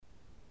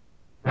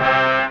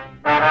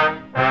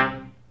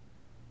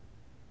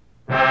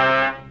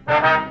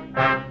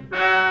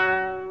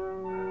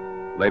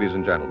Ladies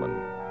and gentlemen,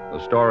 the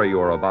story you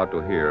are about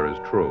to hear is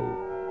true.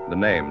 The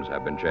names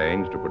have been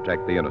changed to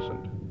protect the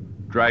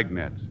innocent.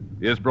 Dragnet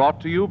is brought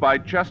to you by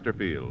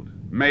Chesterfield,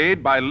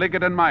 made by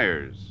Liggett and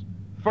Myers.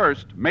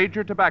 First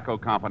major tobacco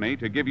company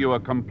to give you a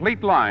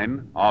complete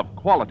line of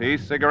quality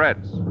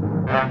cigarettes.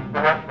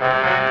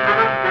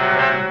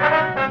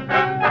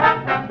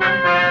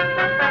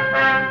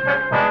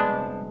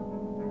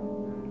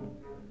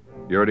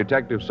 You're a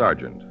detective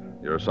sergeant.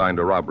 You're assigned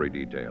a robbery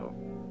detail.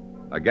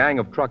 A gang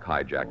of truck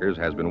hijackers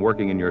has been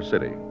working in your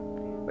city.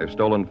 They've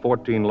stolen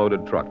 14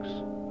 loaded trucks.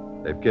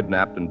 They've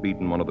kidnapped and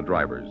beaten one of the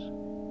drivers.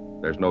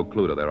 There's no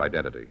clue to their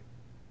identity.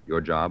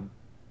 Your job?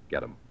 Get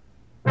them.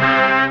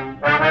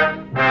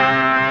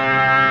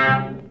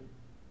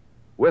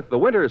 With the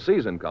winter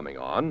season coming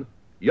on,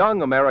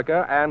 young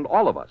America and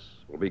all of us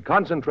will be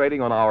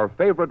concentrating on our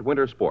favorite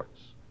winter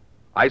sports: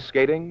 ice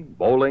skating,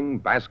 bowling,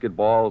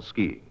 basketball,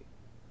 skiing.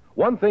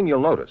 One thing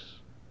you'll notice: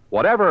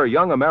 whatever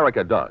young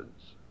America does,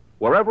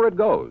 wherever it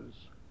goes,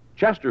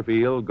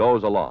 Chesterfield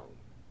goes along.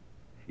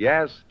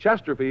 Yes,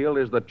 Chesterfield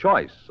is the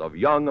choice of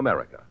young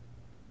America.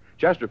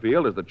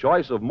 Chesterfield is the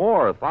choice of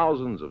more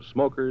thousands of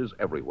smokers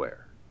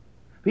everywhere.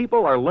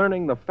 People are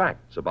learning the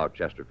facts about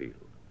Chesterfield,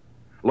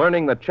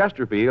 learning that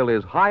Chesterfield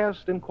is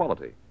highest in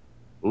quality,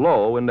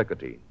 low in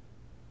nicotine,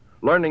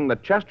 learning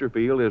that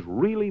Chesterfield is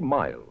really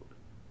mild,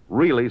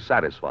 really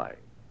satisfying.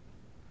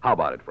 How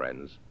about it,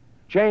 friends?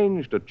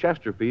 Change to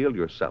Chesterfield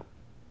yourself.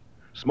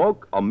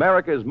 Smoke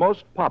America's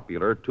most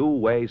popular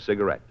two-way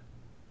cigarette.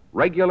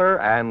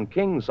 Regular and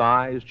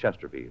king-size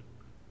Chesterfield.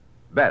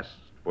 Best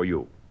for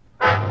you.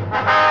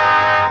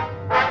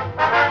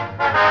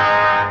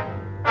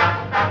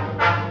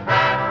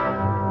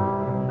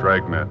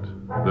 Dragnet,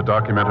 the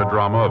documented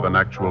drama of an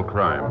actual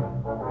crime.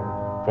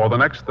 For the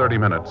next 30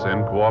 minutes,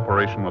 in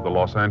cooperation with the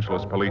Los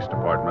Angeles Police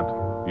Department,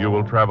 you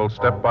will travel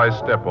step by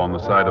step on the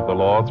side of the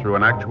law through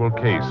an actual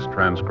case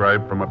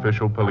transcribed from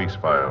official police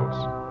files.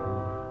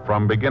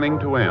 From beginning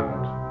to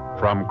end,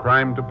 from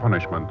crime to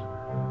punishment,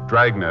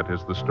 Dragnet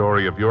is the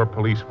story of your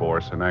police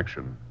force in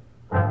action.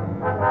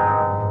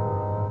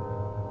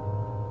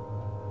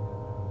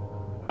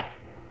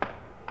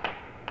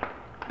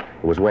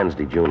 It was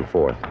Wednesday, June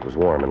 4th. It was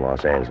warm in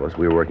Los Angeles.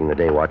 We were working the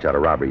day watch out a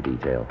robbery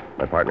detail.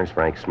 My partner's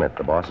Frank Smith.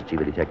 The boss is Chief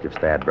of Detective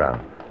Stad Brown.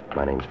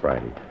 My name's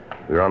Friday.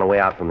 We were on the way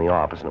out from the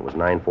office, and it was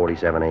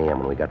 9:47 a.m.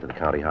 when we got to the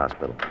county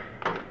hospital.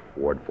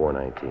 Ward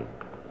 419.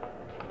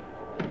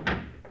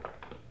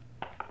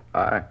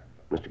 Hi.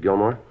 Mr.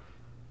 Gilmore?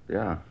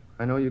 Yeah.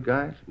 I know you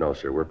guys? No,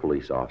 sir. We're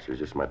police officers.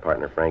 This is my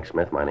partner, Frank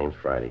Smith. My name's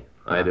Friday.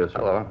 I do, sir.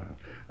 Hello.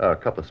 A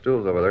couple of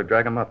stools over there.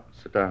 Drag them up.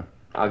 Sit down.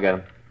 I'll get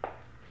him.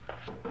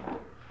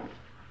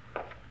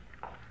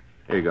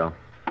 Here you go.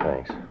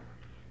 Thanks.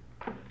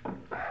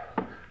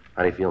 How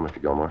do you feel,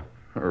 Mr. Gilmore?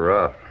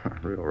 Rough.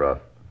 Real rough.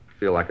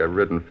 Feel like I've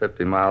ridden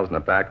 50 miles in the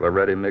back of a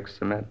ready-mix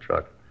cement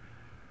truck.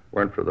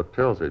 Weren't for the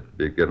pills they'd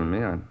be giving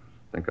me, I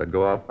think I'd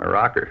go off my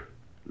rocker.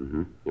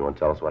 Mm-hmm. You want to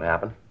tell us what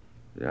happened?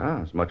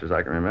 Yeah, as much as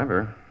I can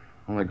remember.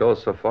 Only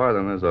goes so far,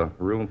 then there's a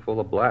room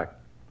full of black.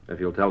 If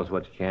you'll tell us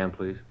what you can,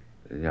 please.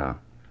 Yeah.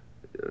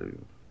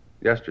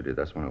 Yesterday,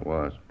 that's when it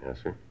was. Yes,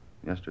 sir.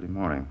 Yesterday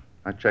morning.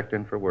 I checked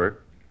in for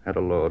work, had a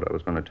load I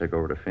was going to take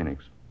over to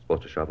Phoenix.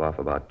 Supposed to shove off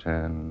about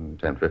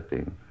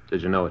 10:15.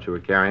 Did you know what you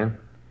were carrying?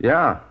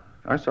 Yeah,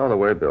 I saw the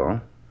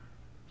waybill.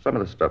 Some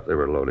of the stuff they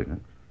were loading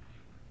it.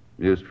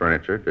 Used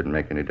furniture. Didn't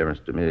make any difference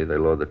to me. They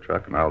load the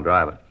truck and I'll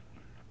drive it.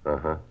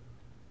 Uh-huh.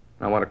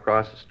 I went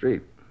across the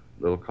street.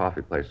 Little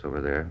coffee place over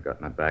there.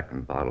 Got my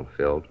back-end bottle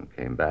filled and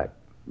came back.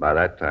 By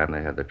that time,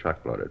 they had the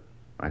truck loaded.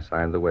 I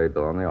signed the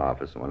waybill in the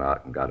office and went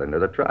out and got into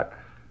the truck.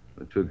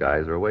 The two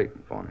guys were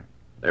waiting for me.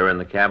 They were in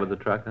the cab of the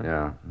truck, then?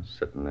 Yeah,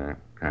 sitting there,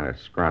 kind of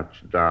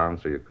scrunched down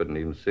so you couldn't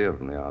even see them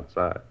from the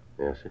outside.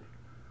 Yes, sir.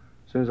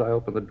 As soon as I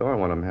opened the door,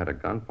 one of them had a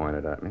gun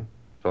pointed at me.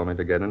 Told me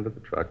to get into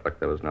the truck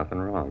like there was nothing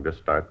wrong. Just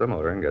start the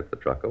motor and get the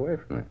truck away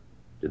from me.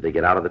 Did they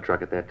get out of the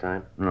truck at that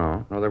time?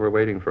 No, they were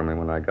waiting for me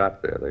when I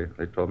got there.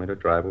 They told me to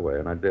drive away,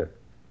 and I did.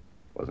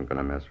 Wasn't going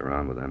to mess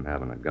around with them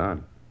having a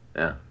gun.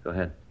 Yeah, go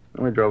ahead.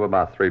 And we drove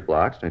about 3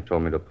 blocks, and he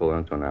told me to pull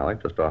into an alley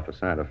just off of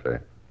Santa Fe.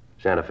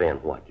 Santa Fe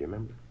and what? Do you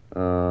remember?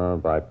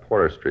 By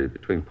Porter Street,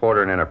 between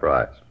Porter and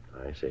Enterprise.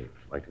 I see.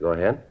 Like to go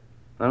ahead?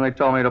 Then they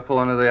told me to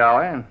pull into the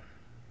alley,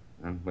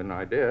 and when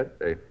I did,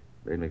 they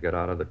made me get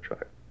out of the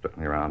truck. Took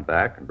me around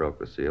back and broke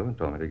the seal and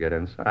told me to get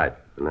inside.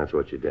 And that's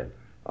what you did?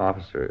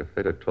 Officer, if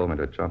they'd have told me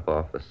to jump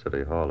off the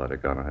city hall, I'd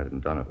have gone ahead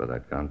and done it with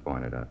that gun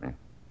pointed at me.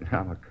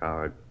 I'm a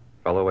coward.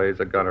 Fellow waves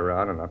a gun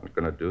around, and I'm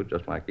going to do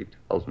just like he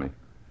tells me.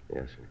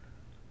 Yes, sir.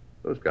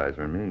 Those guys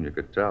are mean, you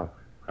could tell.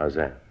 How's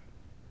that?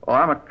 Oh,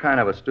 I'm a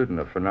kind of a student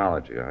of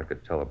phrenology. I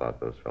could tell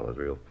about those fellows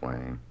real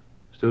plain.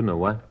 Student of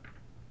what?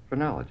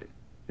 Phrenology.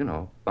 You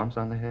know, bumps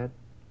on the head.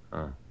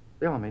 Oh.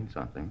 They all mean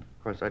something.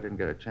 Of course, I didn't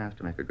get a chance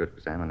to make a good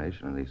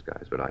examination of these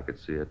guys, but I could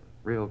see it.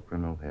 Real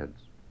criminal heads.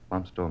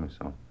 Bumps told me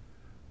so.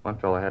 One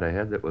fellow had a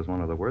head that was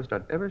one of the worst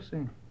I'd ever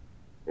seen.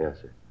 Yes,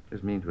 sir. He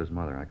was mean to his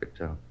mother, I could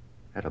tell.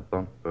 Had a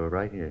bump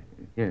right here.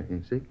 Here,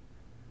 you see?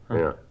 Huh.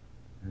 Yeah.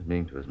 He was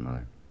mean to his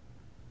mother.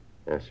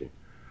 Yes, sir.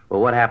 Well,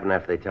 what happened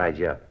after they tied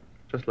you up?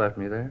 Just left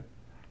me there.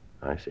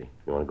 I see.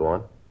 You want to go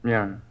on?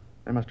 Yeah.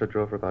 They must have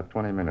drove for about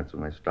 20 minutes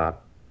when they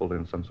stopped, pulled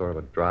in some sort of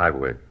a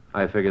driveway.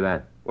 I figure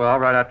that. Well,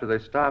 right after they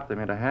stopped, they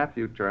made a half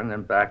U-turn,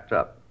 then backed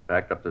up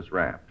this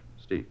ramp,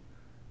 steep.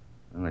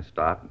 Then they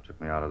stopped and took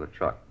me out of the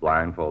truck,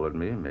 blindfolded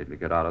me, and made me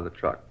get out of the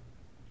truck.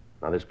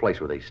 Now, this place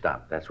where they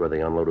stopped, that's where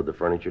they unloaded the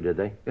furniture, did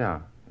they?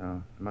 Yeah. They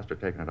must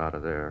have taken it out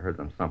of there. I heard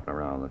them thumping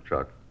around the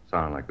truck.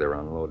 Sounded like they were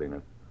unloading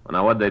it. Well,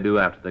 now, what'd they do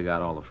after they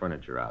got all the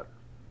furniture out?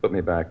 Put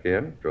me back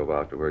in, drove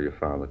out to where you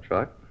found the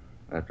truck.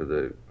 After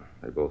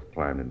they both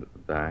climbed into the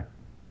back,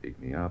 beat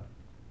me up.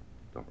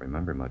 Don't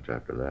remember much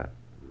after that.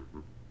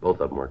 Mm-hmm. Both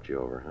of them worked you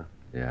over, huh?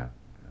 Yeah.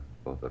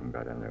 Both of them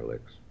got in their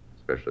licks.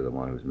 Especially the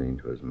one who was mean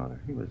to his mother.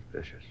 He was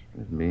vicious. He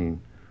was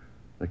mean.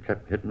 They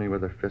kept hitting me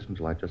with their fists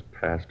until I just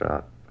passed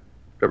out.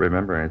 Don't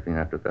remember anything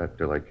after that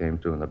till I came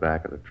to in the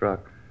back of the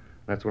truck.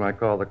 That's when I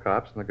called the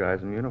cops and the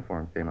guys in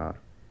uniform came out.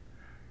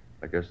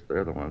 I guess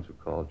they're the ones who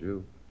called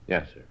you.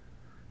 Yes, sir.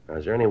 Now,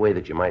 is there any way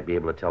that you might be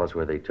able to tell us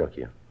where they took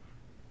you?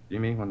 You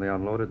mean when they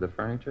unloaded the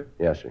furniture?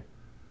 Yes, sir.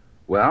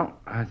 Well,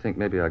 I think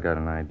maybe I got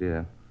an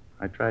idea.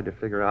 I tried to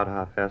figure out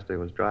how fast they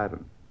was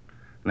driving.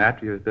 And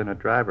after you've been a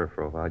driver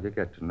for a while, you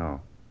get to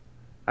know.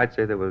 I'd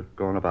say they were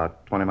going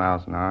about 20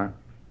 miles an hour.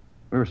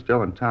 We were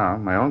still in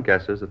town. My own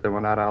guess is that they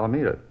went out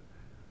Alameda.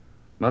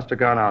 Must have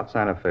gone out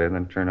Santa Fe and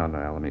then turned on to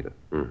Alameda.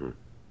 Mm-hmm.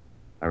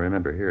 I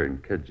remember hearing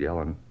kids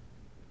yelling.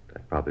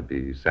 That'd probably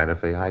be Santa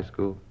Fe High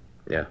School.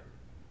 Yeah.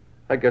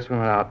 I guess we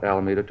went out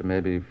Alameda to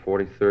maybe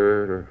 43rd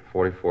or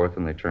 44th,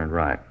 and they turned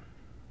right.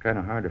 Kind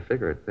of hard to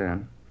figure it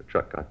then. The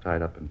truck got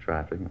tied up in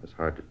traffic. It was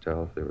hard to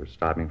tell if they were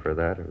stopping for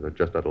that or they're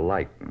just at a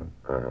light.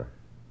 Uh-huh.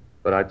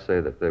 But I'd say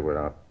that they went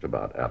out to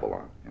about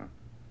Avalon.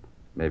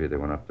 Maybe they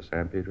went up to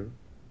San Pedro.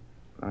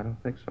 I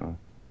don't think so.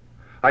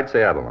 I'd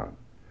say Avalon.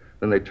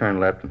 Then they turned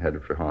left and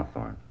headed for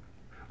Hawthorne.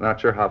 Not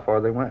sure how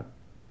far they went,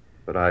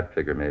 but I'd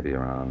figure maybe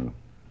around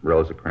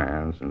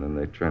Rosecrans, and then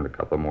they turned a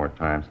couple more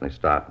times, and they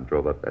stopped and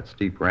drove up that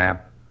steep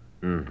ramp.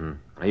 Mm-hmm.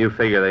 Now, you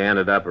figure they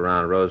ended up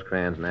around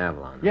Rosecrans and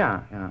Avalon.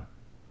 Yeah.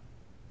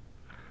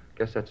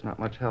 Guess that's not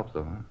much help,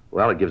 though, huh?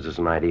 Well, it gives us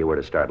an idea where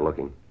to start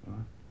looking.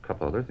 Well, a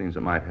couple other things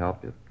that might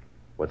help you.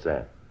 What's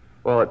that?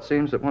 Well, it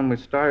seems that when we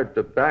started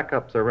to back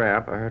up the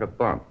ramp, I heard a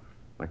bump,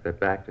 like they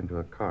backed into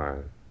a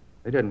car.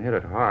 They didn't hit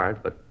it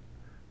hard, but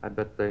I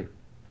bet they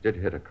did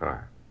hit a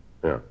car.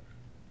 Yeah.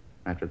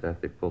 After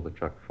that, they pulled the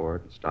truck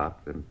forward and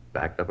stopped and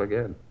backed up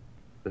again.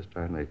 This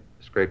time, they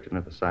scraped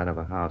into the side of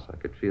a house. I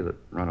could feel it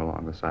run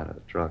along the side of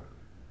the truck.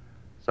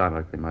 Sounded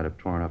like they might have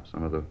torn up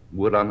some of the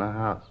wood on the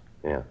house.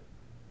 Yeah.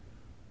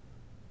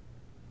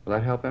 Will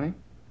that help any?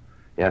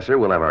 Yes, sir.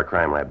 We'll have our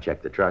crime lab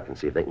check the truck and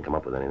see if they can come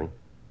up with anything.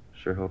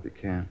 Sure hope you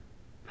can.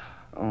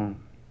 Oh,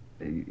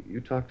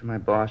 you talked to my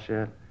boss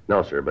yet?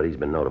 No, sir, but he's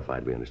been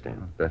notified, we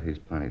understand. I bet he's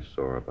plenty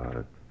sore about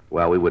it.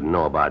 Well, we wouldn't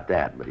know about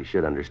that, but he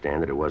should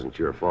understand that it wasn't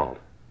your fault.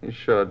 He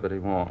should, but he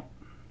won't.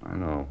 I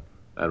know.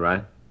 That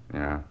right?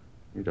 Yeah.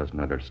 He doesn't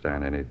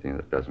understand anything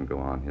that doesn't go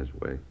on his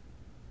way.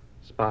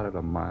 Spotted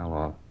a mile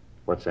off.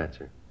 What's that,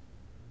 sir?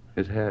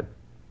 His head.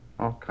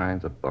 All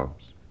kinds of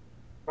bumps.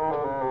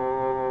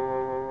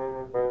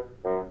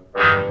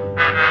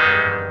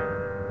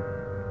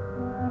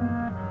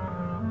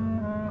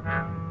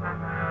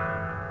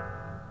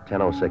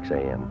 10:06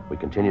 a.m. We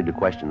continued to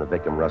question the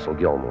victim, Russell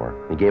Gilmore.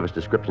 He gave us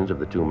descriptions of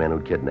the two men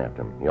who'd kidnapped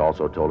him. He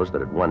also told us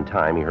that at one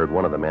time he heard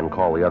one of the men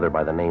call the other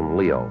by the name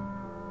Leo.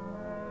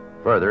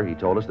 Further, he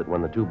told us that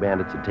when the two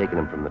bandits had taken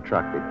him from the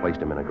truck, they'd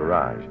placed him in a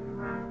garage.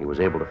 He was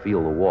able to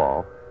feel the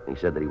wall, and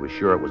he said that he was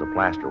sure it was a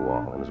plaster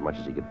wall, inasmuch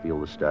as he could feel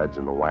the studs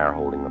and the wire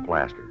holding the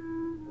plaster.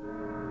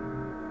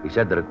 He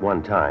said that at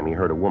one time he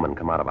heard a woman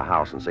come out of a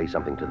house and say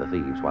something to the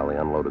thieves while they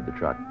unloaded the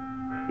truck.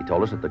 He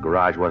told us that the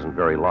garage wasn't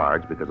very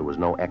large because there was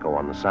no echo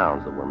on the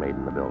sounds that were made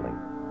in the building.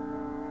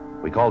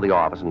 We called the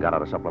office and got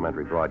out a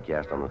supplementary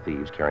broadcast on the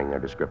thieves carrying their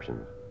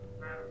descriptions.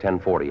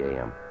 10:40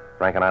 a.m.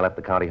 Frank and I left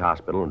the county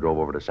hospital and drove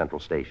over to Central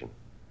Station.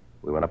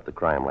 We went up to the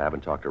crime lab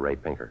and talked to Ray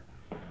Pinker.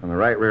 On the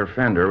right rear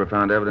fender, we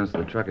found evidence that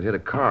the truck had hit a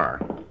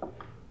car.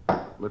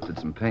 Lifted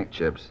some paint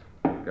chips.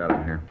 Got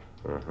them here.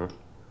 Uh-huh.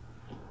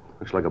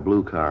 Looks like a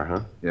blue car,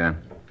 huh? Yeah.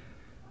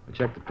 I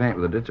checked the paint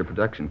with a Ditzer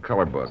Production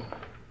color book.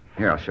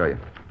 Here, I'll show you.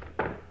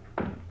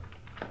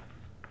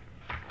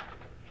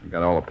 We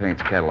got all the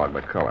paints cataloged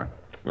by color.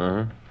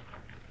 Uh-huh.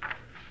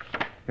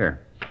 Here.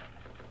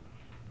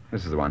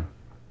 This is the one.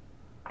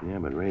 Yeah,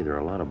 but Ray, there are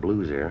a lot of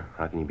blues there.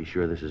 How can you be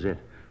sure this is it?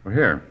 Well,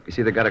 here. You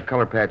see they got a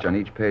color patch on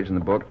each page in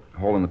the book?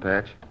 Hole in the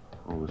patch?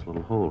 Oh, this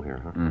little hole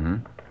here, huh? Mm-hmm.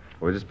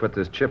 Well, we just put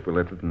this chip we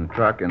lifted from the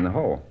truck in the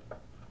hole.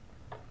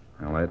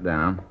 I'll lay it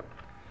down.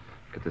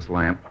 Get this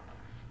lamp.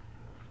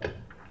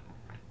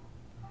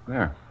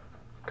 There.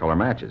 Color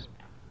matches.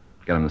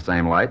 Get them the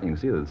same light, and you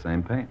can see they're the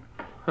same paint.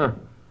 Huh.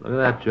 Look at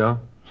that, Joe.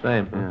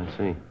 Same. Yeah, I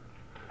see.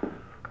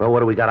 Well,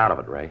 what do we got out of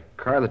it, Ray?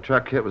 Car the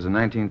truck hit was a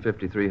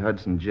 1953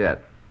 Hudson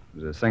Jet.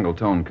 It was a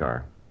single-tone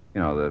car. You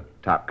know, the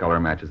top color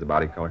matches the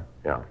body color.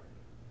 Yeah.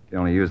 You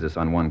only use this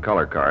on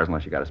one-color cars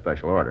unless you got a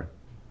special order.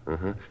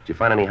 Uh-huh. Did you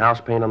find any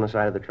house paint on the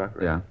side of the truck,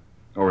 Ray? Yeah.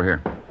 Over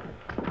here.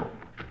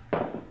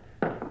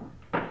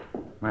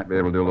 Might be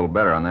able to do a little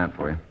better on that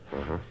for you.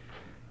 Uh-huh.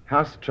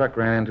 House the truck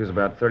ran into is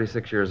about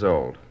 36 years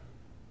old.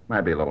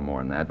 Might be a little more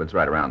than that, but it's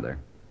right around there.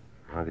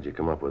 How could you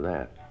come up with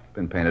that?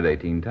 Been painted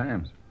 18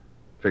 times.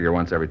 Figure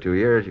once every 2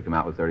 years, you come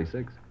out with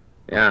 36.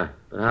 Yeah,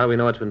 but how do we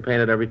know it's been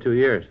painted every 2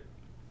 years?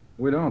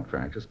 We don't,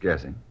 Frank, just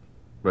guessing.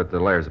 But the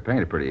layers of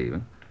paint are pretty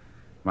even.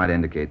 Might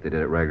indicate they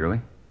did it regularly.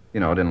 You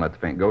know, didn't let the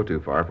paint go too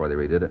far before they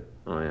redid it.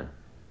 Oh, yeah.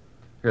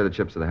 Here are the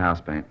chips of the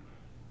house paint.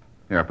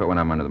 Here, I put one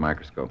of them under the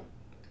microscope.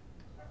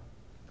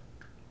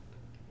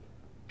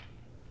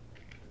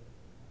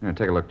 Here,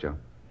 take a look, Joe.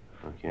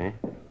 Okay.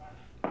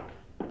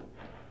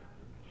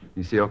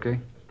 You see okay?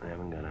 I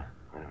haven't got a...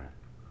 Wait a minute.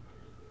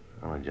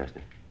 I'll adjust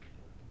it.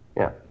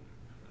 Yeah.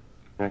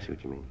 I see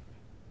what you mean.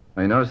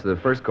 Well, you notice the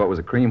first coat was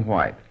a cream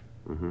white.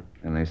 Mm-hmm.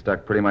 And they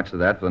stuck pretty much to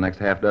that for the next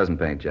half dozen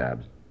paint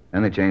jobs.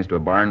 Then they changed to a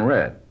barn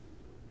red.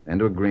 Then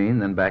to a green,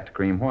 then back to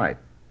cream white.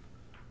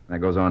 That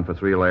goes on for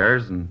 3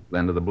 layers, and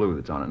then to the blue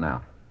that's on it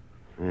now.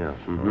 Yeah.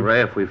 Mm-hmm. Well,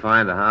 Ray, if we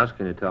find the house,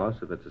 can you tell us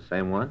if it's the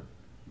same one?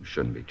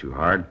 Shouldn't be too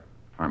hard.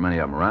 Aren't many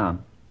of them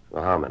around.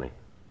 Well, how many?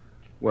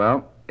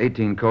 Well,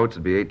 18 coats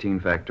would be 18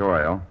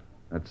 factorial.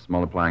 That's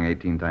multiplying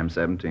 18 times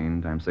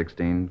 17 times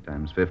 16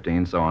 times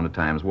 15, so on to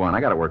times 1.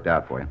 I got it worked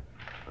out for you.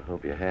 I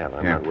hope you have.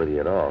 I'm Here. not with you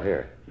at all.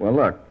 Here. Well,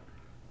 look.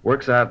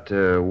 Works out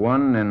to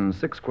 1 in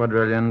 6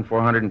 quadrillion,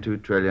 402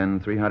 trillion,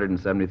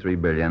 373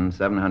 billion,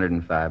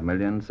 705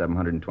 million,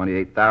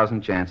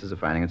 728,000 chances of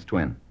finding its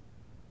twin.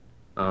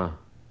 Oh.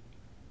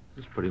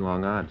 That's pretty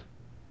long odds.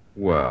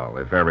 Well,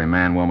 if every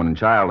man, woman, and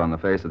child on the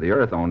face of the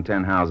earth owned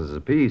 10 houses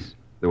apiece,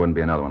 there wouldn't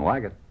be another one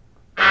like it.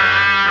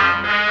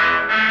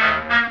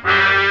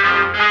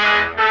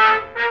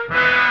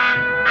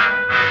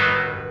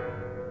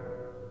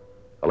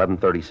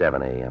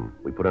 $11:37 a.m.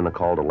 We put in a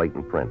call to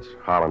Leighton Prince.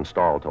 Harlan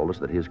Stahl told us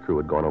that his crew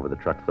had gone over the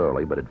truck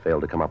thoroughly, but had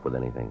failed to come up with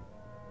anything.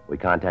 We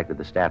contacted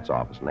the stats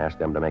office and asked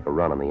them to make a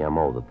run on the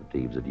M.O. that the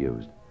thieves had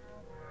used.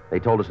 They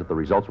told us that the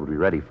results would be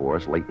ready for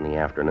us late in the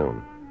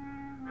afternoon.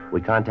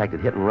 We contacted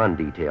hit and run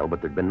detail,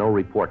 but there'd been no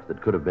reports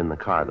that could have been the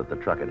car that the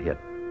truck had hit.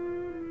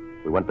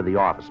 We went to the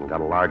office and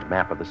got a large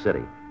map of the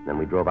city. Then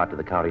we drove out to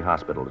the county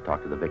hospital to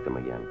talk to the victim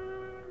again.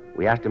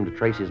 We asked him to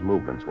trace his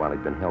movements while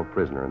he'd been held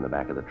prisoner in the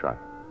back of the truck.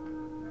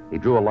 He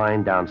drew a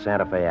line down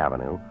Santa Fe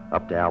Avenue,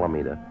 up to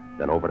Alameda,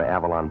 then over to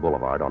Avalon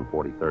Boulevard on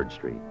 43rd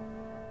Street.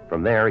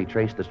 From there, he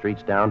traced the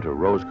streets down to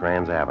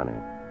Rosecrans Avenue.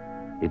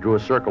 He drew a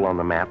circle on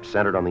the map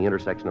centered on the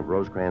intersection of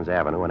Rosecrans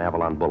Avenue and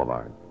Avalon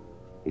Boulevard.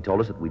 He told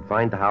us that we'd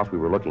find the house we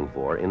were looking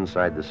for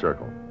inside the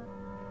circle.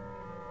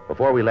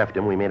 Before we left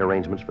him, we made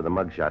arrangements for the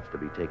mugshots to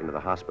be taken to the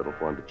hospital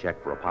for him to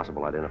check for a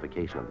possible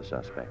identification of the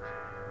suspects.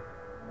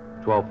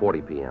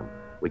 12:40 p.m.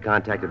 We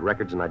contacted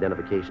Records and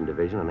Identification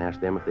Division and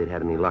asked them if they'd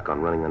had any luck on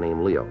running the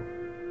name Leo.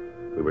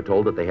 We were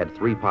told that they had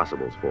 3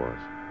 possibles for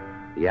us.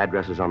 The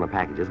addresses on the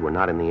packages were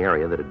not in the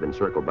area that had been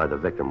circled by the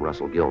victim,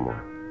 Russell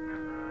Gilmore.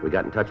 We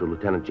got in touch with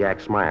Lieutenant Jack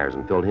Smyers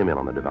and filled him in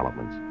on the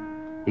developments.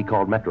 He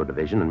called Metro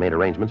Division and made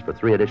arrangements for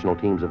 3 additional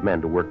teams of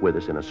men to work with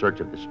us in a search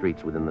of the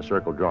streets within the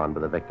circle drawn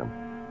by the victim.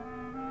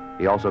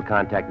 He also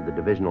contacted the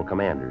divisional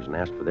commanders and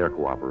asked for their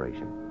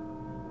cooperation.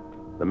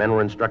 The men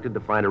were instructed to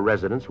find a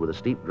residence with a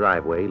steep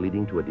driveway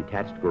leading to a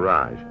detached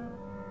garage.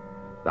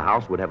 The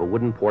house would have a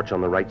wooden porch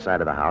on the right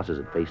side of the house as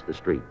it faced the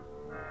street.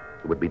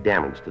 There would be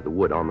damage to the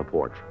wood on the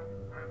porch.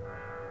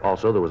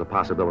 Also, there was a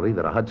possibility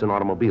that a Hudson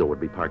automobile would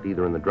be parked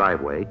either in the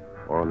driveway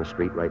or on the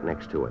street right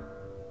next to it.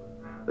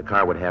 The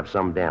car would have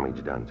some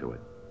damage done to it.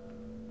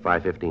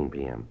 5:15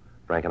 p.m.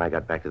 Frank and I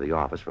got back to the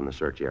office from the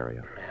search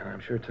area. Man, I'm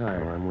sure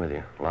tired. Oh, I'm with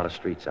you. A lot of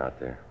streets out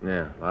there.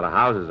 Yeah, a lot of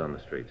houses on the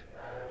streets.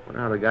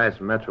 Wonder how the guys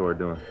from Metro are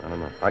doing. I don't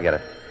know. I'll get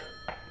it.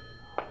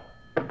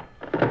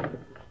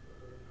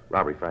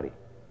 Robbery Friday.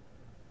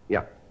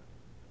 Yeah.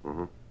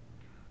 Mm-hmm.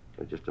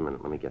 Just a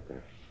minute. Let me get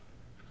there.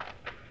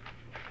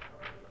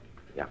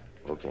 Yeah,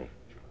 okay.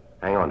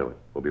 Hang on to it.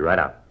 We'll be right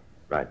out.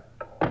 Right.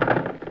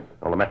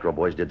 Well, the Metro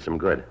boys did some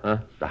good. Huh?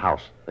 The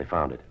house. They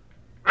found it.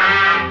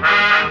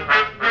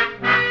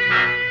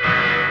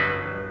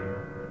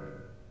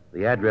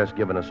 The address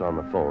given us on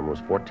the phone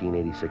was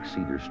 1486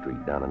 Cedar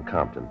Street down in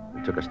Compton.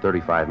 It took us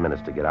 35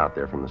 minutes to get out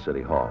there from the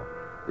city hall.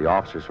 The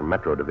officers from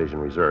Metro Division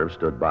Reserve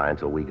stood by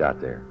until we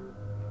got there.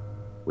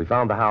 We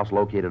found the house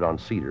located on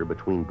Cedar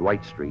between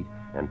Dwight Street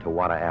and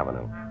Tawada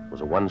Avenue. It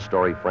was a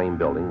 1-story frame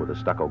building with a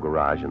stucco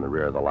garage in the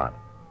rear of the lot.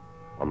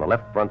 On the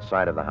left front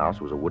side of the house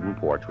was a wooden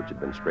porch which had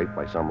been scraped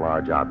by some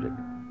large object.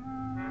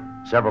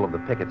 Several of the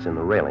pickets in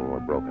the railing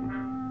were broken.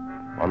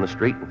 On the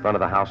street in front of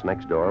the house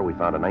next door, we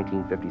found a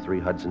 1953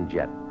 Hudson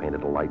Jet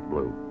painted a light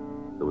blue.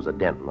 There was a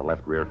dent in the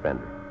left rear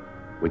fender.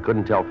 We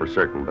couldn't tell for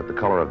certain, but the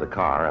color of the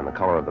car and the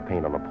color of the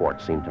paint on the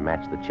porch seemed to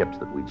match the chips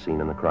that we'd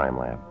seen in the crime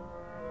lab.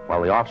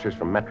 While the officers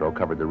from Metro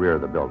covered the rear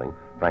of the building,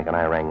 Frank and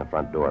I rang the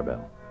front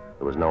doorbell.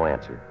 There was no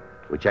answer.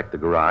 We checked the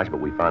garage, but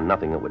we found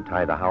nothing that would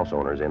tie the house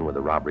owners in with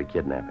the robbery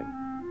kidnapping.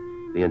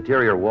 The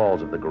interior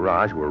walls of the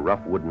garage were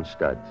rough wooden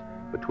studs.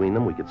 Between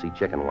them, we could see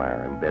chicken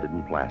wire embedded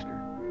in plaster.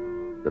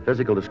 The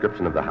physical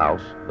description of the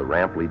house, the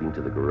ramp leading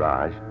to the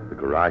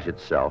garage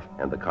itself,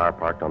 and the car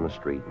parked on the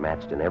street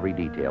matched in every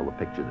detail the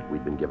picture that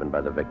we'd been given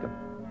by the victim.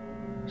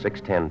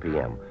 6:10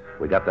 p.m.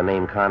 We got the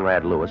name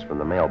Conrad Lewis from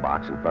the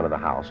mailbox in front of the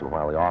house, and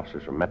while the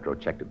officers from Metro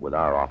checked it with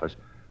our office,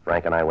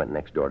 Frank and I went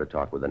next door to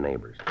talk with the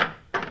neighbors.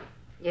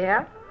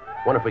 Yeah?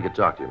 Wonder if we could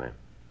talk to you, ma'am.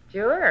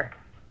 Sure.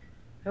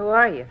 Who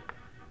are you?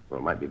 Well,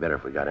 it might be better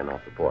if we got in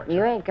off the porch.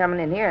 You ain't coming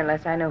in here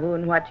unless I know who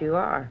and what you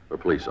are. We're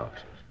police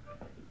officers.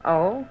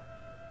 Oh?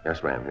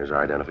 Yes, ma'am. Here's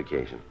our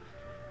identification.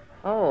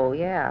 Oh,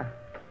 yeah.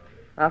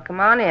 Well, come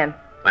on in.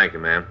 Thank you,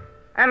 ma'am.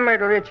 I'm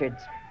Myrtle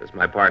Richards. This is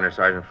my partner,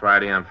 Sergeant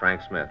Friday. I'm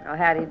Frank Smith. Oh,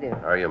 how do you do?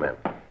 How are you, ma'am?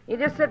 You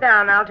just sit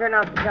down. I'll turn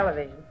off the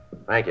television.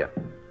 Thank you.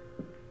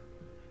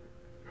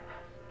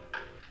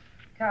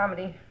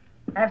 Comedy.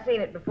 I've seen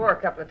it before a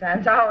couple of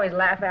times. I always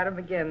laugh at them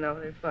again, though.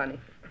 They're funny.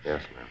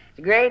 Yes, ma'am. It's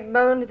a great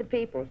boon to the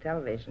people,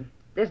 television.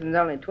 This one's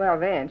only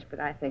 12-inch, but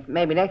I think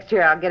maybe next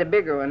year I'll get a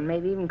bigger one,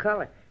 maybe even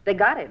color. They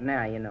got it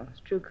now, you know. It's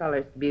true color.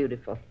 It's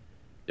beautiful.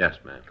 Yes,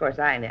 ma'am. Of course,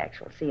 I ain't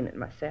actually seen it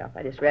myself.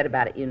 I just read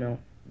about it, you know.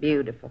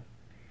 Beautiful.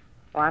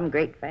 Oh, I'm a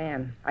great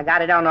fan. I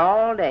got it on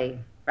all day,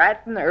 right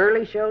from the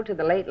early show to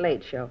the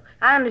late show.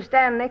 I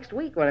understand next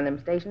week one of them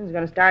stations is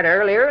going to start an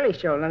early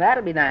show. Now,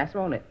 that'll be nice,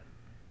 won't it?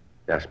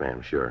 Yes,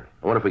 ma'am, sure.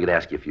 I wonder if we could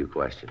ask you a few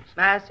questions.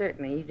 Why,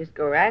 certainly. You just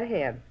go right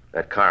ahead.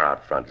 That car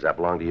out front, does that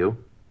belong to you?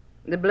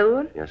 The blue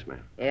one? Yes,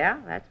 ma'am. Yeah,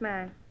 that's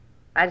mine.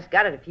 I just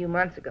got it a few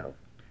months ago.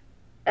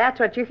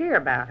 That's what you're here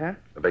about, huh?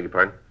 I beg your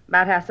pardon?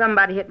 About how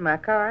somebody hit my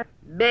car?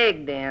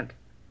 Big dent.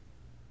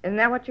 Isn't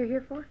that what you're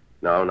here for?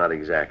 No, not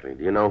exactly.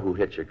 Do you know who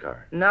hit your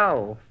car?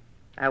 No.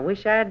 I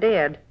wish I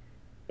did.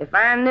 If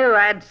I knew,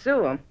 I'd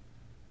sue 'em.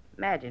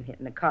 Imagine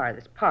hitting a car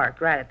that's parked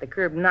right at the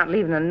curb and not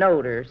leaving a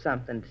note or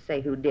something to say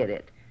who did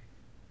it.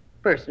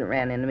 Person that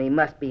ran into me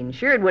must be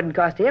insured. Wouldn't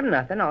cost him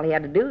nothing. All he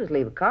had to do was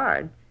leave a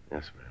card.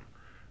 Yes, ma'am.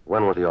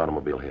 When was the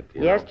automobile hit? Do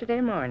you know?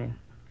 Yesterday morning.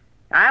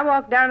 I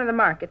walked down to the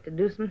market to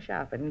do some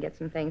shopping and get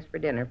some things for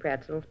dinner,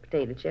 pretzels,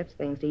 potato chips,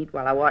 things to eat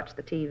while I watched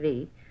the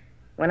TV.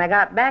 When I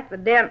got back, the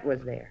dent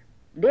was there.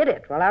 Did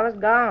it while I was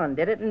gone.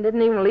 Did it and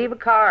didn't even leave a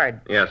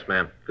card. Yes,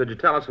 ma'am. Could you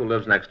tell us who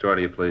lives next door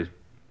to you, please?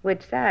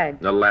 Which side?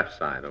 The left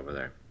side over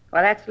there.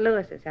 Well, that's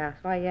Lewis's house.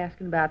 Why are you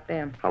asking about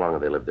them? How long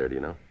have they lived there, do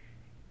you know?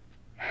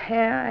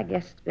 Yeah, I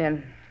guess it's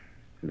been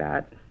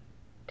about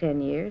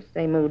 10 years.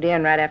 They moved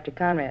in right after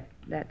Conrad.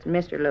 That's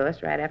Mr.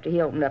 Lewis, right after he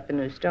opened up the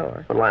new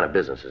store. What line of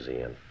business is he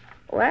in?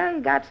 Well,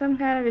 he got some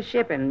kind of a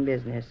shipping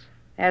business.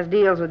 Has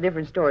deals with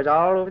different stores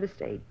all over the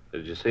state.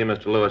 Did you see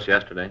Mr. Lewis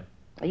yesterday?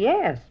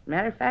 Yes.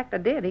 Matter of fact, I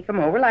did. He come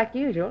over like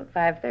usual at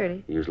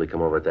 5:30. He usually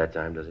come over at that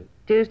time, does he?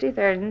 Tuesday,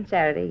 Thursday, and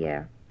Saturday,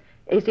 yeah.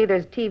 You see,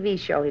 there's a TV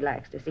show he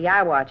likes to see.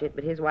 I watch it,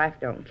 but his wife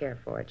don't care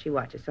for it. She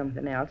watches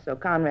something else, so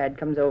Conrad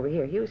comes over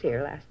here. He was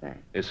here last night.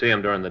 You see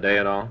him during the day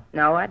at all?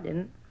 No, I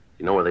didn't.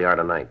 You know where they are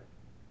tonight?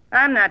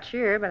 I'm not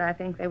sure, but I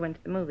think they went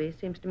to the movies.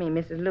 Seems to me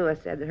Mrs. Lewis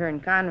said that her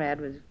and Conrad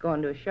was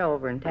going to a show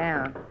over in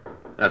town.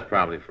 That's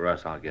probably for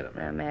us. I'll get him.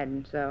 I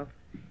imagine so.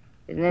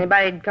 Isn't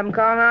anybody come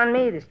calling on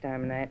me this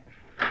time of night?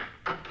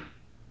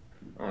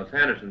 Oh, it's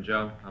Henderson,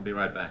 Joe. I'll be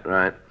right back.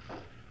 Right.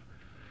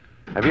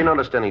 Have you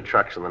noticed any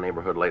trucks in the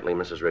neighborhood lately,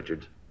 Mrs.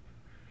 Richards?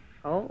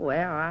 Oh,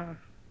 well, I'll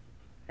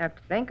have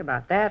to think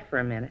about that for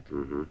a minute.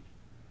 Mm-hmm.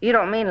 You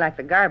don't mean like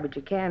the garbage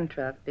or can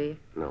truck, do you?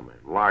 No, ma'am.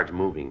 Large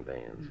moving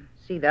vans.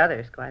 See the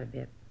others quite a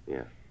bit.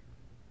 Yeah.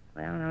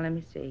 Well, now, let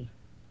me see.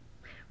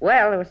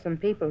 Well, there were some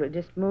people who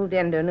just moved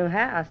into a new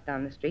house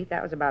down the street.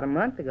 That was about a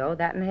month ago.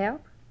 That'd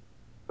help?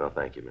 Well,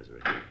 thank you, Mrs.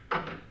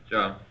 Richards.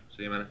 Joe,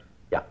 see you a minute.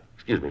 Yeah.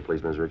 Excuse me,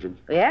 please, Mrs. Richards.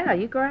 Yeah,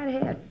 you go right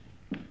ahead.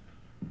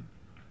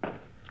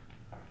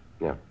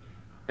 Yeah.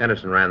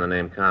 Henderson ran the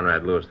name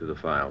Conrad Lewis through the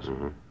files.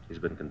 Mm-hmm. He's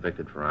been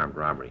convicted for armed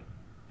robbery.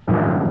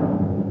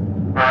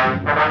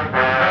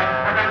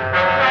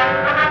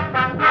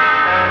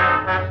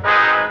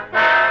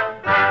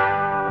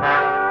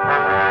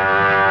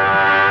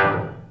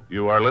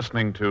 You are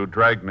listening to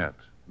Dragnet,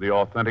 the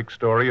authentic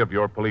story of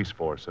your police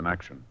force in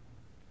action.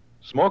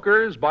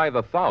 Smokers by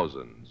the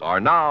thousands are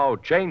now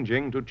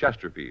changing to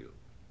Chesterfield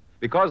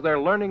because they're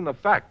learning the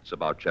facts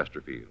about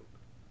Chesterfield.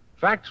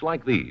 Facts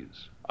like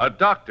these. A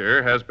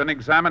doctor has been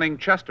examining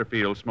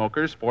Chesterfield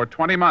smokers for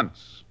 20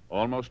 months,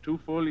 almost 2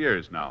 full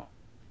years now.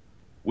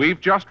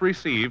 We've just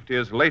received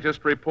his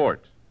latest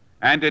report,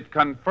 and it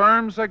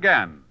confirms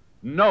again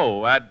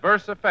no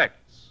adverse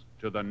effects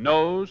to the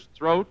nose,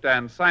 throat,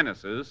 and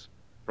sinuses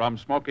from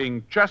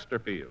smoking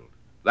Chesterfield.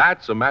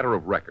 That's a matter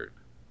of record.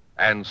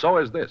 And so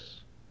is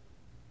this.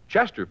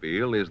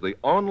 Chesterfield is the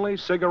only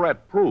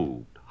cigarette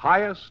proved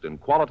highest in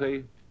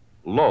quality,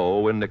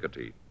 low in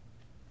nicotine.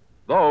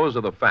 Those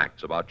are the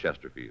facts about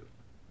Chesterfield.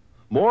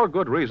 More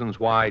good reasons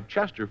why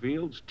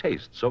Chesterfields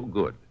taste so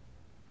good,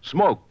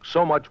 smoke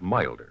so much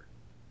milder.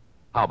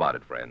 How about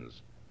it,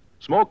 friends?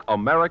 Smoke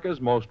America's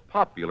most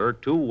popular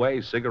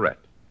two-way cigarette,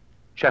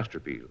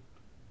 Chesterfield.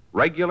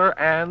 Regular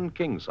and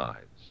king size.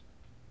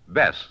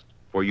 Best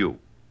for you.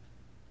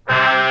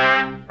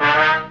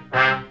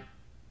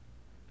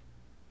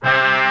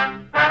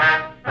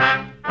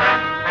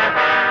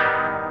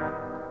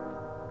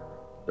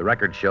 The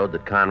record showed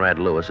that Conrad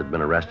Lewis had been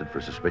arrested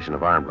for suspicion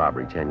of armed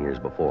robbery 10 years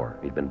before.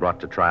 He'd been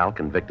brought to trial,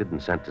 convicted,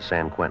 and sent to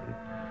San Quentin.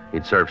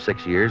 He'd served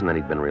 6 years, and then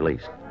he'd been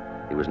released.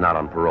 He was not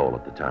on parole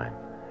at the time.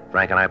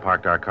 Frank and I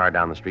parked our car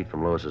down the street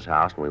from Lewis's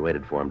house, and we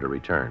waited for him to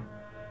return.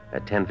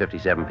 At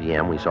 10:57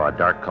 p.m., we saw a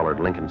dark-colored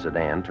Lincoln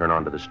sedan turn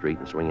onto the street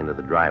and swing into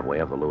the driveway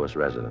of the Lewis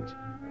residence.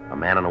 A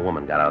man and a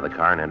woman got out of the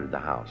car and entered the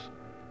house.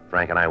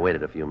 Frank and I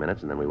waited a few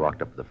minutes, and then we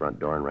walked up to the front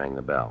door and rang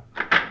the bell.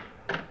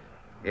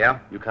 Yeah?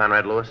 You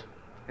Conrad Lewis?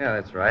 Yeah,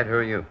 that's right. Who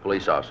are you?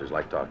 Police officers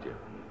like to talk to you.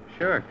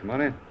 Sure, come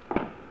on in.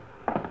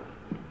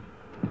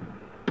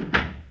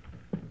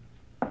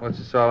 What's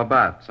this all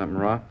about? Something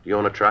wrong? Do you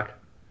own a truck?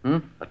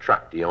 A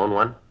truck. Do you own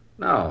one?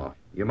 No.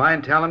 You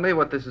mind telling me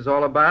what this is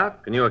all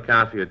about? Can you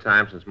account for your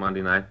time since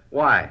Monday night?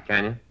 Why?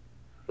 Can you?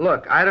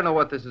 Look, I don't know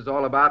what this is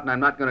all about, and I'm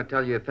not going to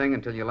tell you a thing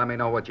until you let me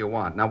know what you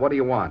want. Now, what do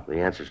you want? The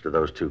answers to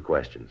those two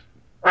questions.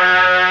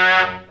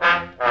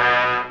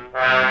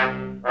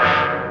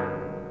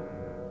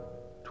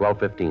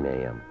 12:15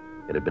 a.m.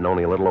 It had been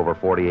only a little over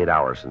 48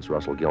 hours since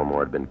Russell Gilmore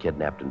had been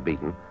kidnapped and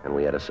beaten, and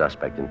we had a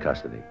suspect in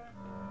custody.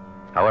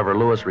 However,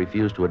 Lewis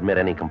refused to admit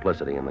any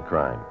complicity in the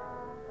crime.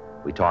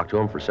 We talked to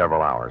him for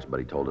several hours, but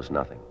he told us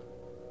nothing.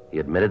 He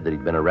admitted that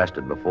he'd been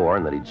arrested before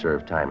and that he'd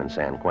served time in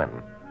San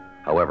Quentin.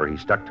 However, he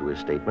stuck to his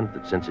statement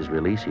that since his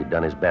release, he'd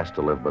done his best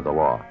to live by the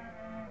law.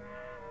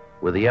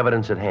 With the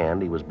evidence at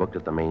hand, he was booked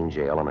at the main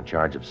jail on a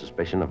charge of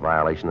suspicion of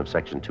violation of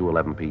Section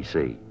 211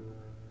 PC.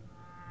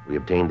 We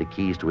obtained the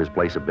keys to his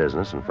place of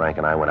business, and Frank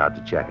and I went out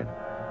to check it.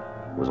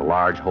 It was a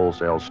large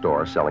wholesale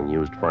store selling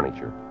used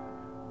furniture.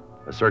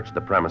 A search of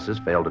the premises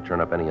failed to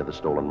turn up any of the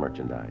stolen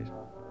merchandise.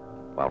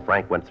 While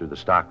Frank went through the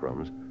stock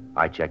rooms,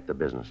 I checked the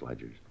business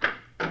ledgers.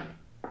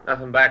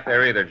 Nothing back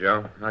there either,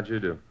 Joe. How'd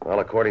you do? Well,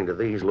 according to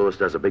these, Lewis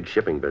does a big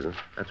shipping business.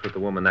 That's what the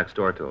woman next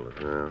door told us.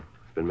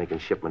 He's been making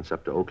shipments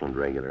up to Oakland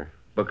regular.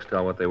 Books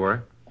tell what they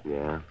were?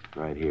 Yeah,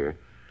 right here.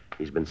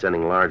 He's been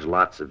sending large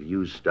lots of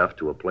used stuff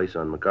to a place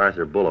on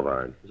MacArthur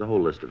Boulevard. There's a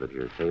whole list of it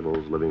here.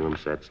 Tables, living room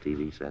sets,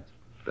 TV sets.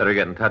 Better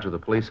get in touch with the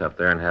police up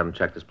there and have them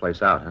check this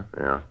place out, huh?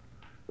 Yeah.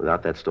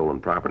 Without that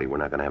stolen property, we're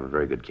not going to have a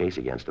very good case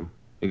against him.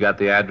 You got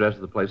the address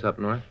of the place up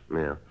north?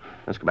 Yeah.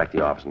 Let's go back to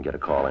the office and get a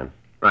call in.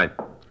 Right.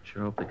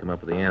 Sure hope they come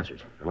up with the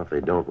answers. Well, if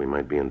they don't, we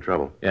might be in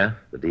trouble. Yeah?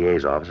 The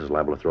DA's office is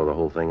liable to throw the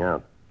whole thing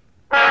out.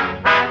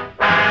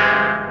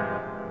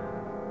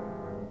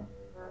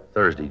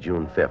 Thursday,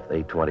 June 5th,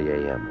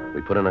 8:20 a.m. We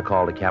put in a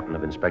call to Captain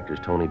of Inspectors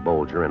Tony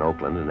Bolger in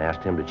Oakland and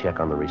asked him to check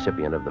on the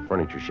recipient of the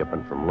furniture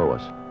shipment from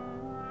Lewis.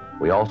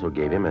 We also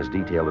gave him as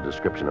detailed a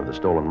description of the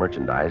stolen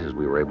merchandise as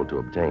we were able to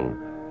obtain.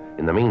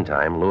 In the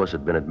meantime, Lewis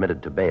had been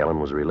admitted to bail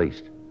and was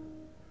released.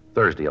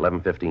 Thursday,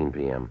 11:15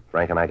 p.m.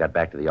 Frank and I got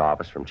back to the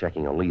office from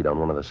checking a lead on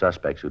one of the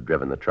suspects who'd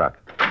driven the truck.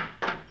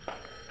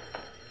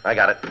 I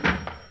got it.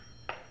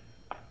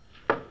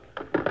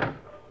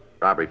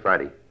 Robbery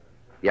Friday.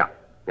 Yeah.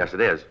 Yes,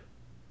 it is.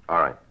 All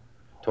right.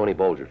 Tony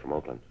Bolger from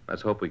Oakland.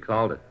 Let's hope we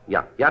called it.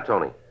 Yeah,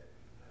 Tony.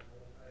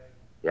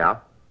 Yeah?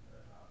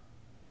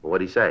 Well,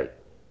 what'd he say?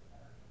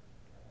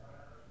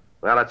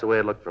 Well, that's the way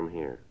it looked from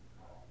here.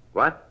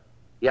 What?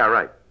 Yeah,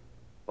 right.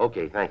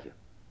 Okay, thank you.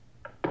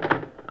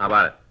 How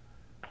about it?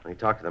 When he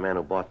talked to the man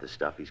who bought this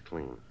stuff, he's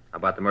clean. How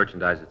about the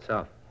merchandise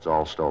itself? It's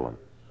all stolen.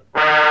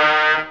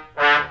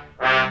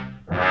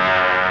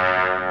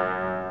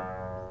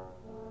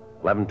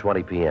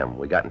 11:20 p.m.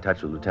 We got in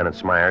touch with Lieutenant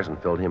Smyers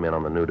and filled him in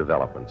on the new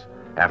developments.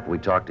 After we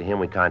talked to him,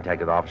 we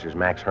contacted officers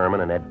Max Herman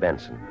and Ed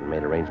Benson and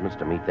made arrangements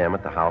to meet them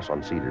at the house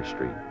on Cedar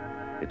Street.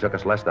 It took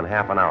us less than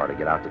half an hour to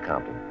get out to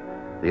Compton.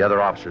 The other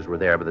officers were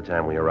there by the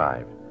time we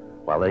arrived.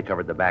 While they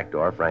covered the back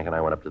door, Frank and I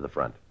went up to the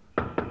front.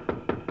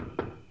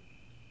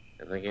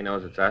 You think he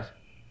knows it's us?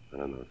 I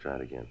don't know. Try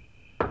it again.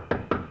 Well,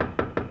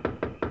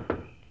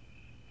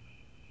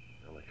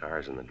 the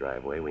car's in the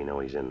driveway. We know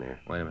he's in there.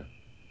 Wait a minute.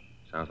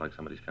 Sounds like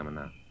somebody's coming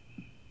now.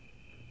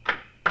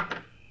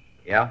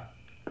 Yeah?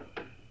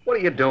 What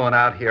are you doing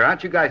out here?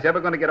 Aren't you guys ever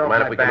going to get off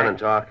Mind my if we back? come in and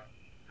talk?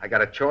 I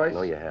got a choice?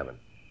 No, you haven't.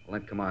 Well,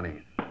 then come on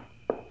in.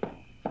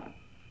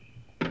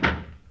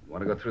 You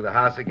want to go through the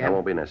house again? That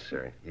won't be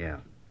necessary. Yeah.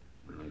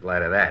 I'm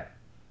glad of that.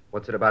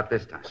 What's it about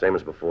this time? Same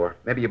as before.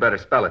 Maybe you better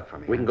spell it for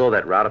me. We can go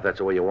that route if that's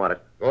the way you want it.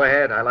 Go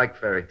ahead. I like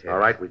fairy tales. All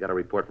right, we got a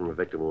report from a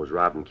victim who was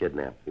robbed and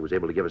kidnapped. He was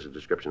able to give us a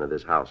description of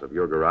this house, of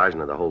your garage,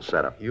 and of the whole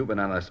setup. You've been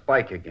on a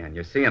spike again.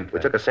 You're seeing things. We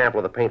took a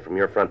sample of the paint from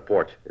your front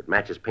porch. It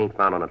matches paint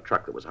found on a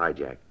truck that was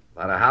hijacked. A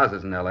lot of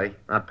houses in L.A.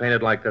 Not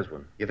painted like this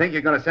one. You think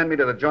you're going to send me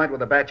to the joint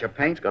with a batch of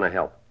paint? It's going to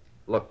help.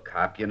 Look,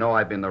 cop, you know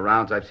I've been the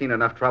rounds. I've seen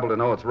enough trouble to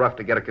know it's rough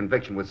to get a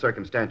conviction with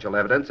circumstantial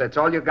evidence. That's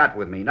all you got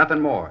with me,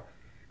 nothing more.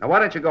 Now, why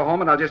don't you go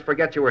home and I'll just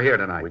forget you were here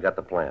tonight? We got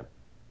the plant.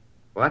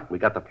 What? We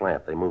got the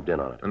plant. They moved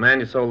in on it. The man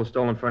you sold the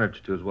stolen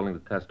furniture to is willing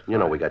to testify. You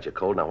know we got you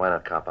cold. Now, why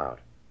not cop out?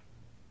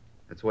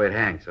 That's the way it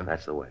hangs, huh?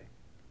 That's the way.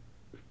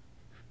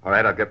 All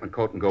right, I'll get my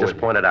coat and go Just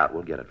with point it out.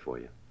 We'll get it for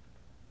you. you.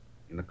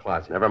 In the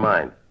closet. Never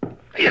mind.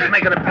 He's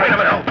making a point of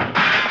it all.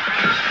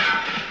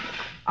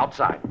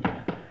 Outside.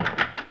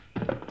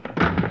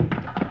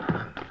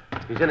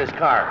 He's in his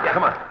car. Yeah,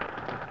 come on.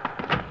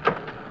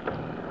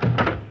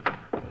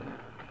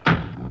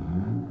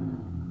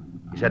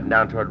 He's heading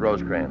down toward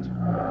Rosecrans.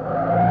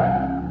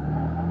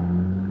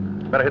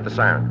 Better hit the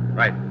siren.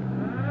 Right.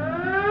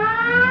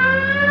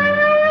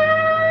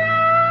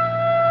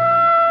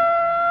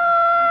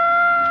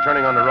 He's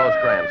turning onto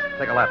Rosecrans.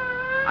 Take a left.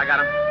 I got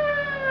him.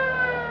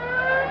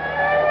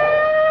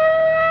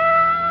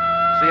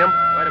 See him?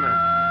 Wait a minute.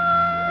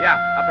 Yeah,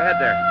 up ahead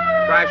there.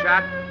 Try a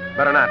shot?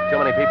 Better not. Too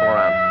many people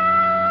around.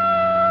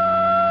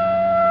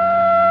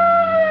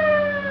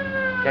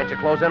 Can't you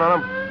close in on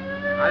him?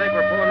 I think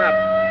we're pulling up.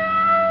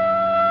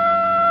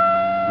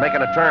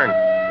 Making a turn.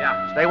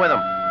 Yeah. Stay with him.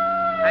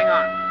 Hang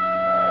on.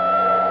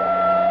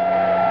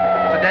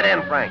 It's a dead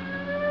end, Frank.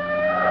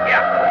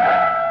 Yeah.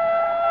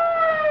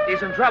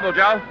 He's in trouble,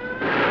 Joe.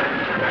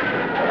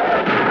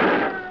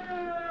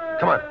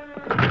 Come on.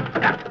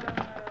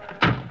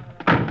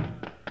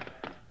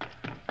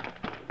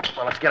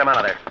 Well, let's get him out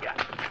of there. Yeah.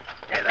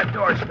 Hey, that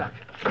door's stuck.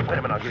 Wait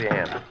a minute, I'll give you a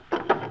hand.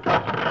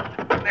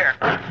 There.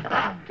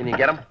 Can you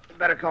get him?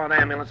 Better call an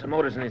ambulance. The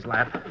motor's in his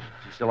lap. Is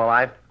he still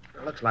alive?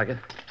 Looks like it.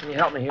 Can you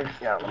help me here?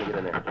 Yeah, let me get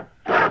in there.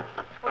 All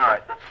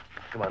right.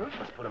 Come on,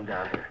 let's put him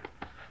down here.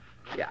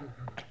 Yeah. All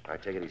right,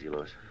 take it easy,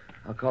 Lewis.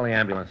 I'll call the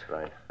ambulance.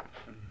 Right.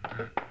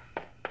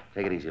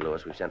 Take it easy,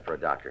 Lewis. We've sent for a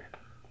doctor.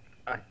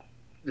 I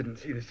didn't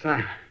see the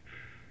sign.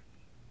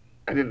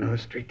 I didn't know the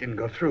street didn't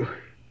go through.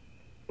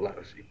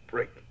 Lousy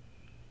break.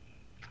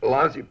 A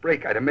lousy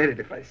break. I'd have made it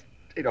if I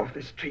stayed off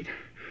this street.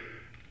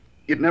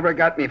 You'd never have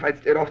got me if I'd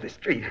stayed off this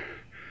street.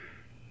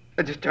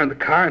 I just turned the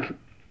car and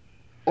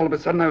all of a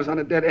sudden I was on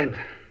a dead end.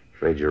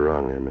 Afraid you're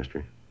wrong there,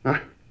 mister. Huh?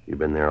 You've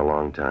been there a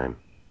long time.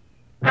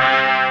 The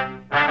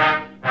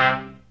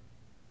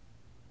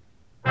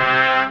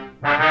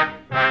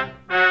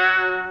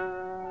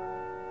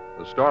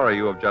story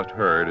you have just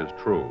heard is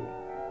true.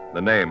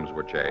 The names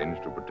were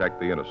changed to protect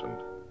the innocent.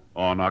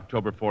 On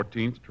October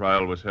 14th,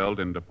 trial was held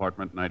in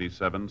Department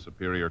 97,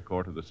 Superior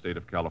Court of the State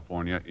of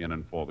California, in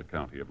and for the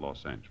County of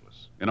Los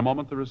Angeles. In a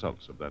moment, the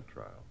results of that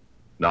trial.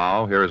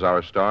 Now, here is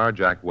our star,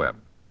 Jack Webb.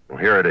 Well,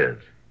 here it is.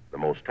 The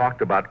most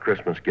talked about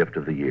Christmas gift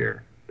of the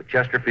year. The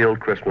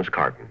Chesterfield Christmas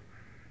Carton.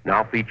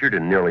 Now featured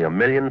in nearly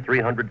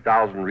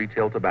 1,300,000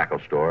 retail tobacco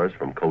stores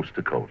from coast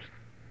to coast.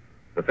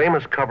 The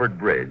famous covered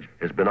bridge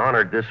has been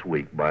honored this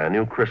week by a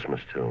new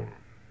Christmas tune,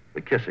 The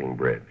Kissing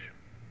Bridge.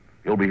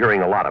 You'll be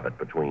hearing a lot of it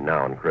between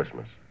now and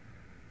Christmas.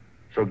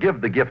 So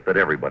give the gift that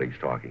everybody's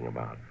talking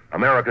about.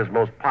 America's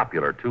most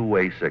popular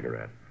two-way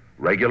cigarette.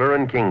 Regular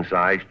and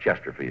king-size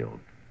Chesterfield.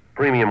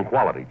 Premium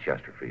quality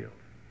Chesterfield.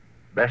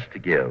 Best to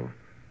give,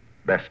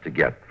 best to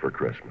get for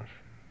Christmas.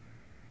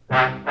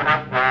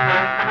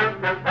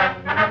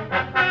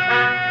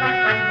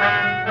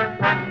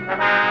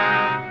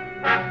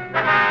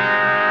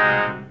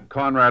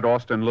 Conrad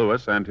Austin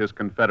Lewis and his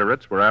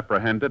Confederates were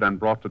apprehended and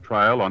brought to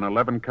trial on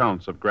 11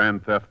 counts of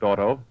grand theft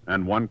auto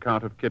and 1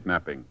 count of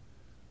kidnapping.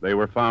 They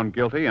were found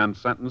guilty and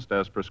sentenced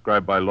as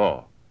prescribed by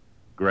law.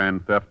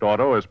 Grand theft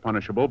auto is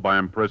punishable by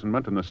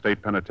imprisonment in the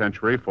state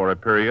penitentiary for a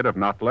period of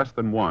not less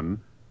than 1,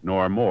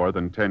 nor more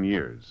than 10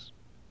 years.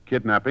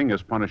 Kidnapping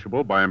is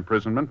punishable by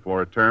imprisonment for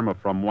a term of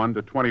from 1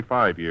 to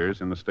 25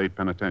 years in the state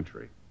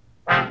penitentiary.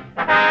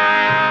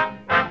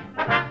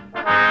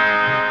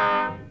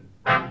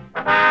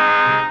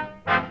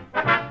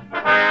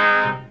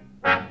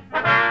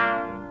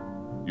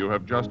 You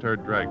have just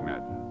heard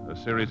Dragnet, a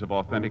series of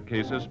authentic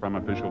cases from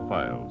official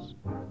files.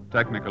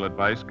 Technical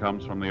advice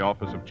comes from the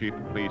Office of Chief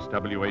of Police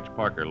W.H.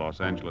 Parker,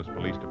 Los Angeles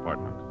Police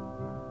Department.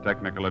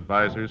 Technical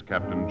advisors,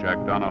 Captain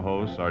Jack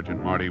Donahoe,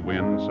 Sergeant Marty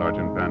Wynn,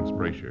 Sergeant Vance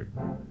Brasher.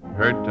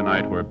 Heard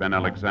tonight were Ben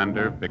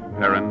Alexander, Vic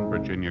Perrin,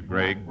 Virginia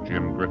Gregg,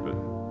 Jim Griffith.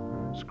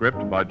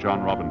 Script by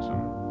John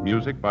Robinson.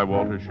 Music by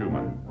Walter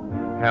Schumann.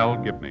 Hal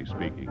Gibney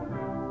speaking.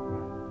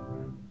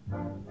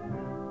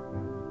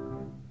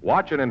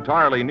 Watch an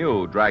entirely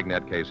new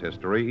Dragnet case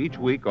history each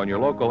week on your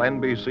local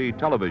NBC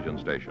television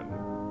station.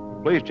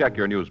 Please check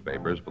your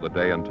newspapers for the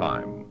day and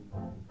time.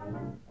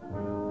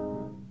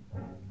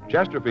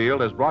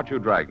 Chesterfield has brought you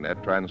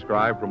Dragnet,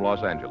 transcribed from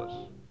Los Angeles.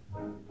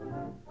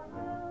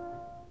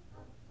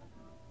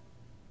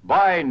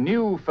 Buy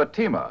new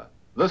Fatima,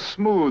 the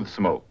smooth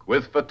smoke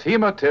with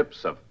Fatima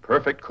tips of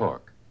perfect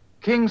cork.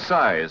 King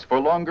size for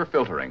longer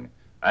filtering,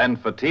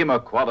 and Fatima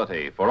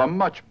quality for a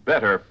much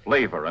better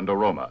flavor and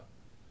aroma.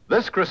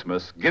 This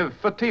Christmas, give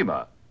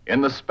Fatima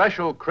in the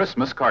special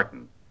Christmas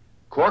carton.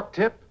 Cork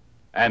tip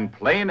and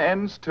plain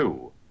ends,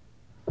 too.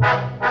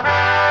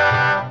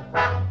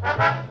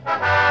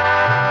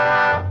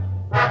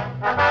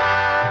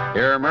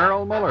 Hear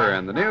Merrill Miller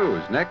and the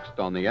news next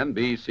on the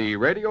NBC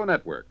Radio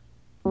Network.